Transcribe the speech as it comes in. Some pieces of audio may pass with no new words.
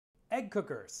Egg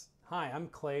cookers. Hi, I'm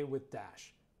Clay with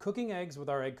Dash. Cooking eggs with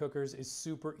our egg cookers is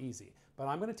super easy, but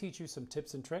I'm going to teach you some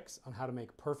tips and tricks on how to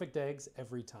make perfect eggs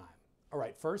every time. All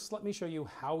right, first let me show you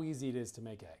how easy it is to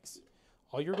make eggs.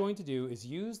 All you're going to do is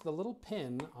use the little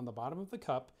pin on the bottom of the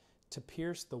cup to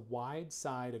pierce the wide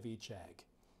side of each egg.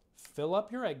 Fill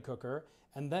up your egg cooker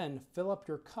and then fill up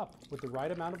your cup with the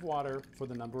right amount of water for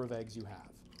the number of eggs you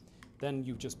have. Then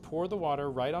you just pour the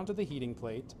water right onto the heating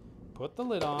plate, put the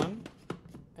lid on,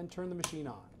 and turn the machine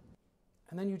on.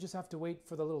 And then you just have to wait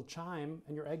for the little chime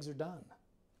and your eggs are done.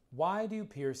 Why do you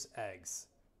pierce eggs?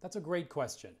 That's a great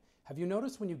question. Have you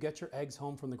noticed when you get your eggs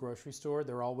home from the grocery store,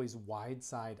 they're always wide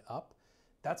side up?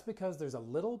 That's because there's a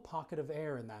little pocket of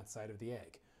air in that side of the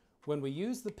egg. When we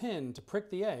use the pin to prick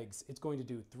the eggs, it's going to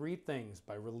do three things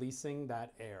by releasing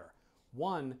that air.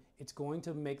 One, it's going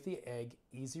to make the egg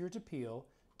easier to peel.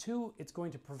 Two, it's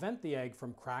going to prevent the egg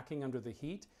from cracking under the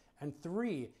heat. And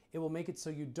three, it will make it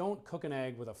so you don't cook an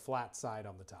egg with a flat side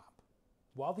on the top.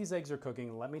 While these eggs are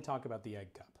cooking, let me talk about the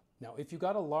egg cup. Now, if you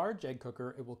got a large egg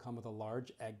cooker, it will come with a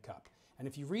large egg cup. And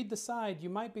if you read the side,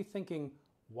 you might be thinking,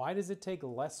 why does it take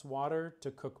less water to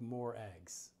cook more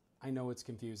eggs? I know it's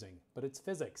confusing, but it's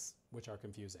physics which are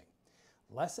confusing.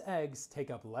 Less eggs take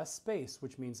up less space,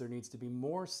 which means there needs to be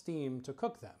more steam to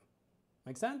cook them.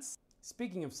 Make sense?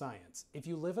 Speaking of science, if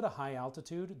you live at a high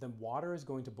altitude, then water is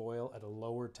going to boil at a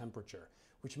lower temperature,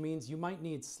 which means you might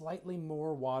need slightly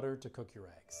more water to cook your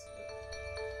eggs.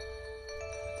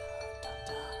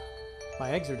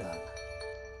 My eggs are done.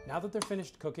 Now that they're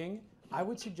finished cooking, I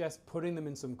would suggest putting them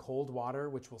in some cold water,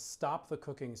 which will stop the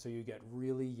cooking so you get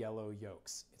really yellow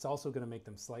yolks. It's also going to make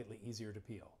them slightly easier to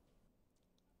peel.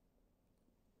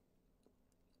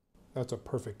 That's a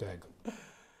perfect egg.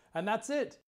 And that's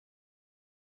it.